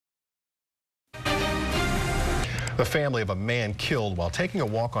The family of a man killed while taking a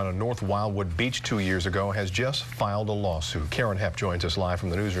walk on a North Wildwood beach 2 years ago has just filed a lawsuit. Karen Hepp joins us live from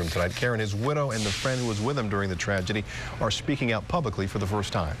the newsroom tonight. Karen, his widow and the friend who was with him during the tragedy are speaking out publicly for the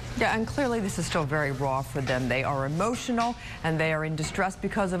first time. Yeah, and clearly this is still very raw for them. They are emotional and they are in distress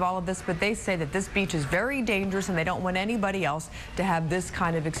because of all of this, but they say that this beach is very dangerous and they don't want anybody else to have this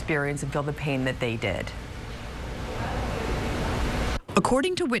kind of experience and feel the pain that they did.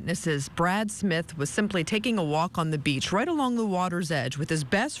 According to witnesses, Brad Smith was simply taking a walk on the beach right along the water's edge with his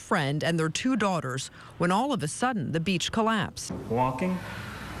best friend and their 2 daughters when all of a sudden the beach collapsed. Walking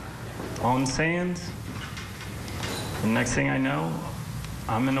on sand. The next thing I know,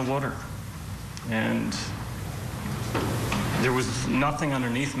 I'm in the water. And there was nothing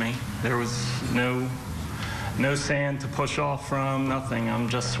underneath me. There was no sand to push off from, nothing. I'm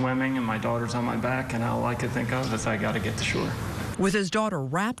just swimming and my daughter's on my back, and all I could think of is I got to get to shore. With his daughter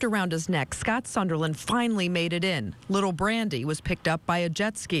wrapped around his neck, Scott Sunderland finally made it in. Little Brandy was picked up by a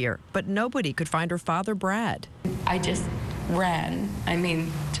jet skier, but nobody could find her father, Brad. I just ran. I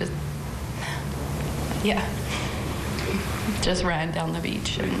mean, just ran down the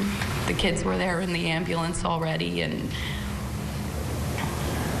beach. And the kids were there in the ambulance already, and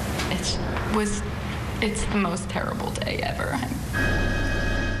it's the most terrible day ever.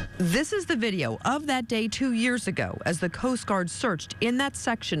 This is the video of that day 2 years ago as the Coast Guard searched in that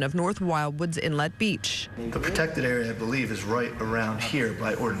section of North Wildwood's Inlet Beach. The protected area, I believe, is right around here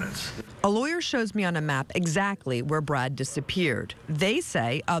by ordinance. A lawyer shows me on a map exactly where Brad disappeared. They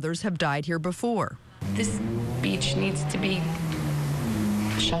say others have died here before. This beach needs to be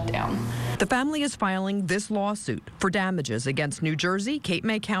shut down. The family is filing this lawsuit for damages against New Jersey, Cape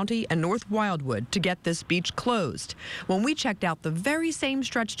May County, and North Wildwood to get this beach closed. When we checked out the very same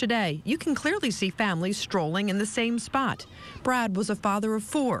stretch today, you can clearly see families strolling in the same spot. Brad was a father of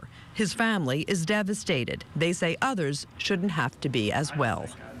 4. His family is devastated. They say others shouldn't have to be as well.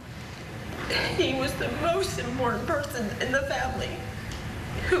 He was the most important person in the family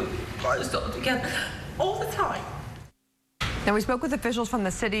who brought us all together all the time. Now, we spoke with officials from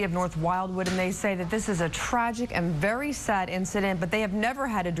the city of North Wildwood, and they say that this is a tragic and very sad incident, but they have never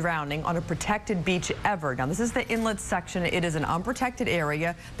had a drowning on a protected beach ever. Now, this is the inlet section. It is an unprotected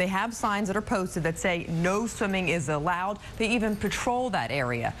area. They have signs that are posted that say no swimming is allowed. They even patrol that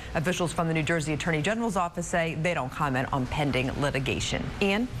area. Officials from the New Jersey Attorney General's office say they don't comment on pending litigation.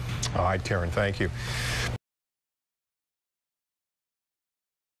 Ian? All right, Karen, thank you.